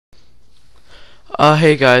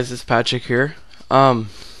Hey guys, it's Patrick here. Um,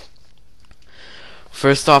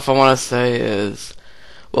 First off, I want to say is,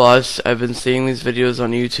 well, I've been seeing these videos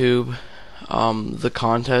on YouTube, the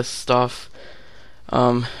contest stuff.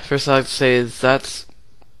 First I'd like to say is that's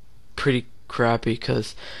pretty crappy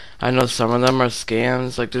because I know some of them are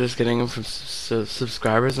scams, like they're just getting them from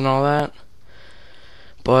subscribers and all that.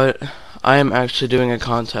 But I am actually doing a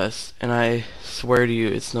contest, and I swear to you,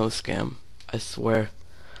 it's no scam. I swear.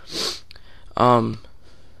 Um.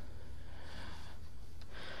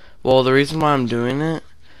 Well, the reason why I'm doing it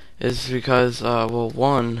is because, well,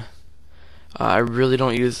 one, I really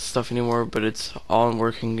don't use this stuff anymore, but it's all in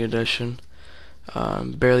working condition.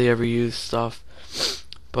 Barely ever use stuff.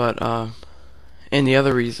 But, and the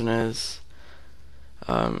other reason is,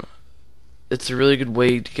 um, it's a really good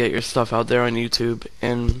way to get your stuff out there on YouTube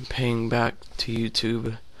and paying back to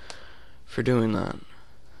YouTube for doing that.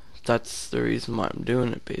 That's the reason why I'm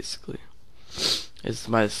doing it, basically. Is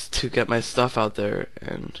to get my stuff out there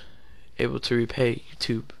and able to repay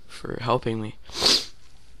YouTube for helping me,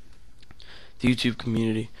 the YouTube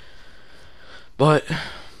community. But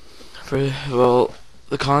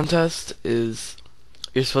the contest is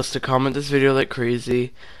you're supposed to comment this video like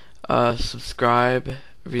crazy, subscribe,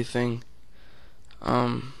 everything.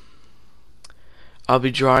 I'll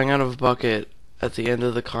be drawing out of a bucket at the end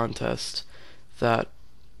of the contest that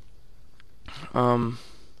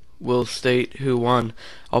will state who won.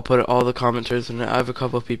 I'll put all the commenters, and I have a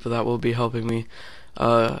couple of people that will be helping me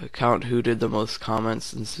count who did the most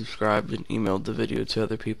comments and subscribed and emailed the video to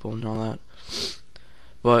other people and all that.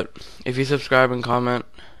 But if you subscribe and comment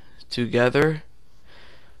together,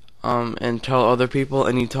 and tell other people,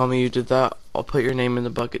 and you tell me you did that, I'll put your name in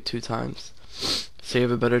the bucket 2 times, so you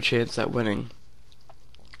have a better chance at winning.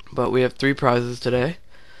 But we have 3 prizes today.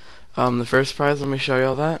 The first prize, let me show you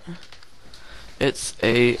all that. It's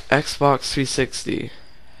a Xbox 360.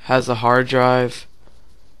 Has a hard drive,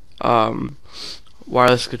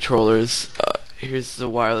 wireless controllers. Here's the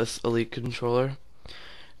wireless Elite controller,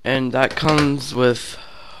 and that comes with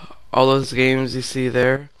all those games you see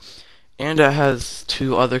there. And it has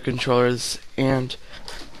 2 other controllers and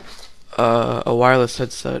a wireless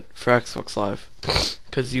headset for Xbox Live,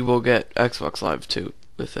 because you will get Xbox Live too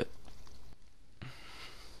with it.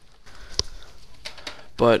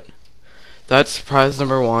 But that's prize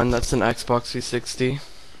number 1. That's an Xbox 360.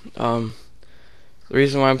 The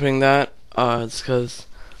reason why I'm putting that is because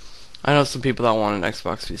I know some people that want an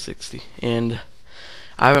Xbox 360, and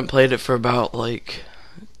I haven't played it for about like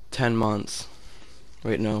 10 months.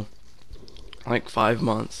 Wait, no, like 5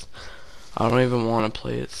 months. I don't even want to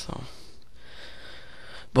play it, so.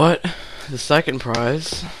 But the second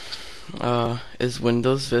prize is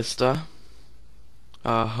Windows Vista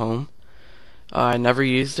Home. I never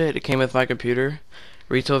used it. It came with my computer.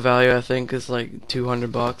 Retail value, I think, is like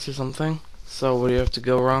 $200 or something. So what do you have to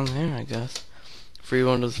go wrong there, I guess? Free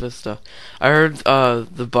Windows Vista. I heard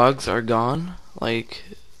the bugs are gone. Like,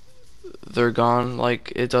 they're gone.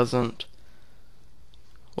 Like, it doesn't,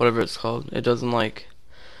 whatever it's called, it doesn't like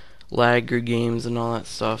lag your games and all that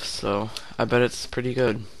stuff. So I bet it's pretty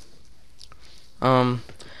good. And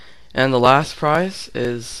the last prize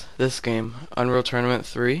is this game, Unreal Tournament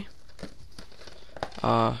 3.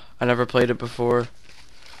 I never played it before.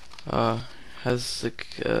 Has like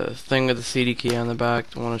a thing with the CD key on the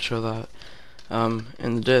back. Don't want to show that.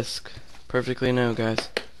 And the disc, perfectly new, guys.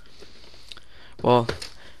 Well,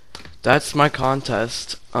 that's my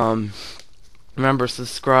contest. Remember,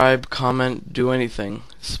 subscribe, comment, do anything.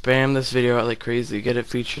 Spam this video out like crazy. Get it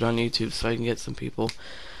featured on YouTube so I can get some people.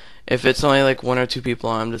 If it's only like 1 or 2 people,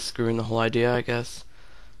 I'm just screwing the whole idea, I guess.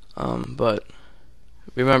 But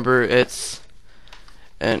remember, it's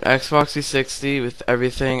an Xbox 360 with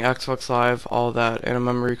everything, Xbox Live, all that, and a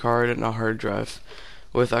memory card and a hard drive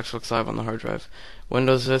with Xbox Live on the hard drive.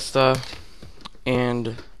 Windows Vista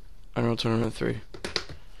and Unreal Tournament 3.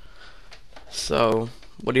 So,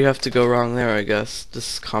 what do you have to go wrong there, I guess?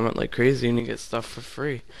 Just comment like crazy and you get stuff for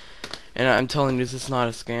free. And I'm telling you, this is not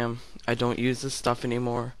a scam. I don't use this stuff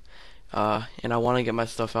anymore. And I want to get my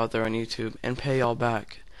stuff out there on YouTube and pay y'all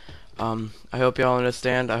back. I hope y'all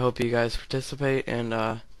understand. I hope you guys participate and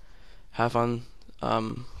have fun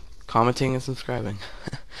commenting and subscribing.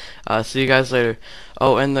 See you guys later.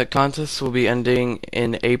 Oh, and the contest will be ending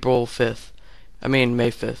in April 5th. I mean May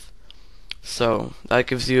 5th. So that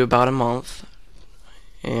gives you about a month,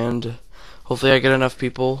 and hopefully I get enough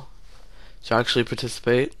people to actually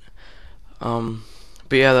participate. But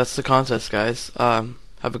yeah, that's the contest, guys. Have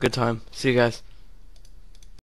a good time. See you guys.